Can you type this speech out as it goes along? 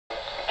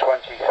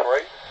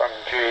23 from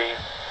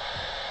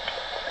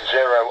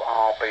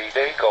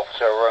G0RBD, Golf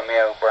Zero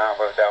Romeo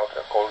Bravo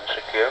Delta, calling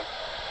CQ.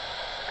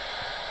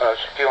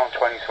 CQ on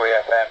 23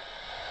 FM.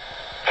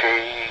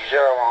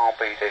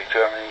 G0RBD,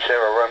 Germany 0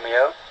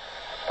 Romeo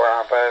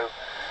Bravo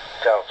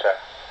Delta,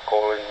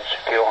 calling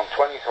CQ on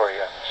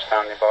 23 and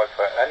standing by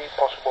for any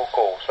possible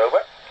calls.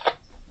 Over.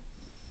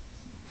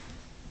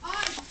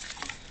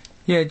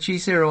 Yeah,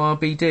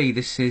 G0RBD,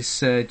 this is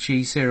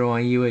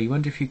G0IUE.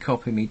 Wonder if you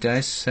copy me,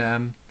 Des.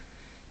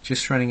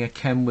 Just running a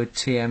Kenwood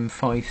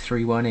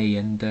TM-531E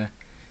and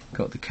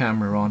got the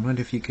camera on.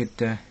 Wonder if you could,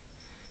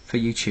 for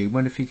YouTube,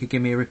 wonder if you could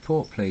give me a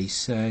report,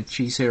 please.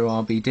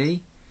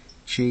 G0RBD,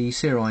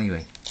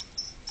 G0IUE.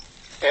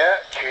 Yeah,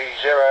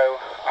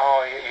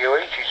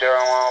 G0RUE,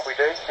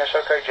 G0RBD. Yes,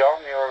 okay,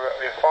 John,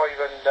 you're 5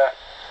 and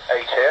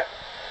 8 here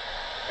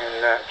in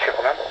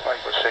Chippenham. Very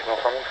good signal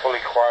from you,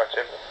 fully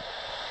quieted.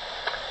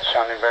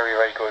 Sounding very,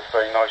 very good,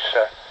 very nice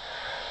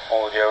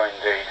audio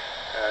indeed.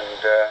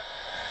 And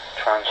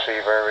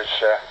transceiver is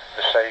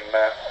the same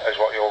as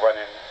what you're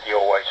running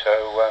your way,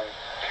 so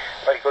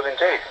very good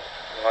indeed.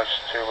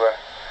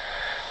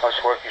 Nice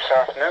work this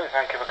afternoon.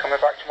 Thank you for coming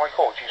back to my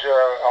call.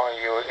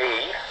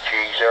 G0IUE,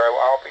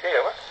 G0RBD,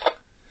 over.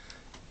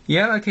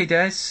 Yeah, okay,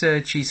 Des.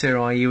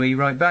 G0IUE,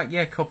 right back.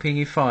 Yeah, copying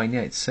you fine.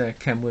 Yeah, it's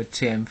Kenwood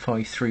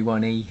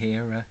TM-531E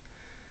here.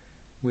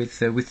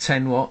 With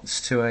 10 watts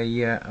to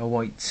a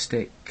white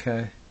stick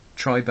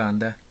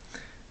tri-bander,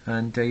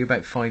 and you're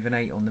about 5 and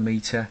 8 on the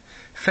meter.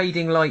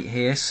 Fading light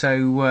here,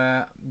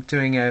 so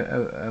doing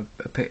a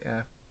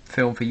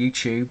film for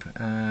YouTube.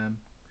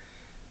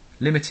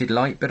 Limited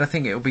light, but I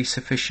think it'll be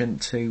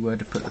sufficient to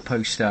put the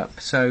post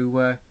up.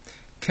 So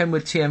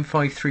Kenwood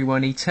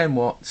TM-531E, 10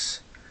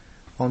 watts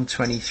on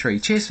 23.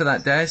 Cheers for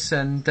that, Des,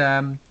 and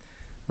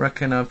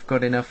reckon I've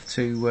got enough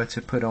to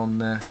put on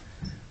the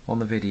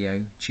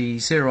video.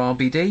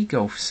 G0RBD,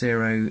 Golf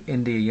Zero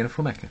India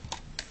Uniform Echo.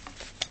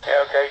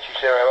 Yeah, okay,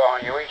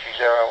 G0RUE,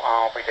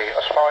 G0RBD,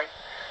 that's fine.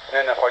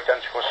 And enough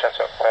identical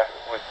setup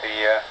with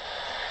the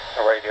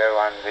radio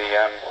and the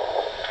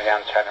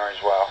antenna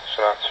as well,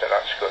 so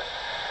that's good.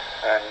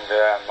 And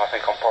I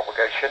think on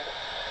propagation,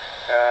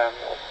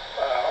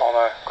 on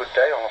a good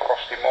day, on a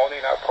frosty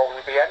morning, that'll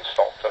probably be end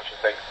stop, don't you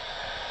think?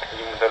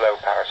 Even with the low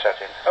power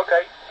setting.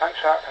 Okay, thanks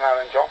for that for now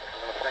then, John.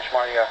 I'm going to finish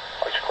my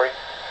ice cream.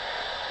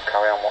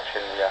 Carry on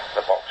watching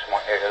the box.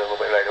 Might hear it a little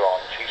bit later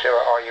on.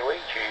 G0RUE,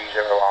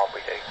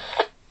 G0RBD.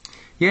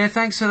 Yeah,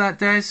 thanks for that,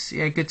 Des.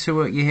 Yeah, good to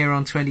work you here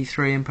on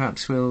 23, and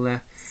perhaps we'll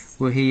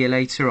hear you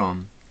later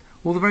on.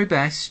 All the very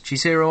best.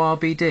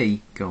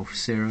 G0RBD, Golf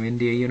Zero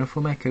India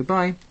Uniform Echo.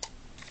 Bye.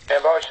 Yeah,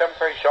 bye. 7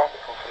 John.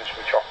 We'll finish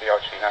with chocolate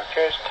icy now.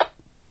 Cheers.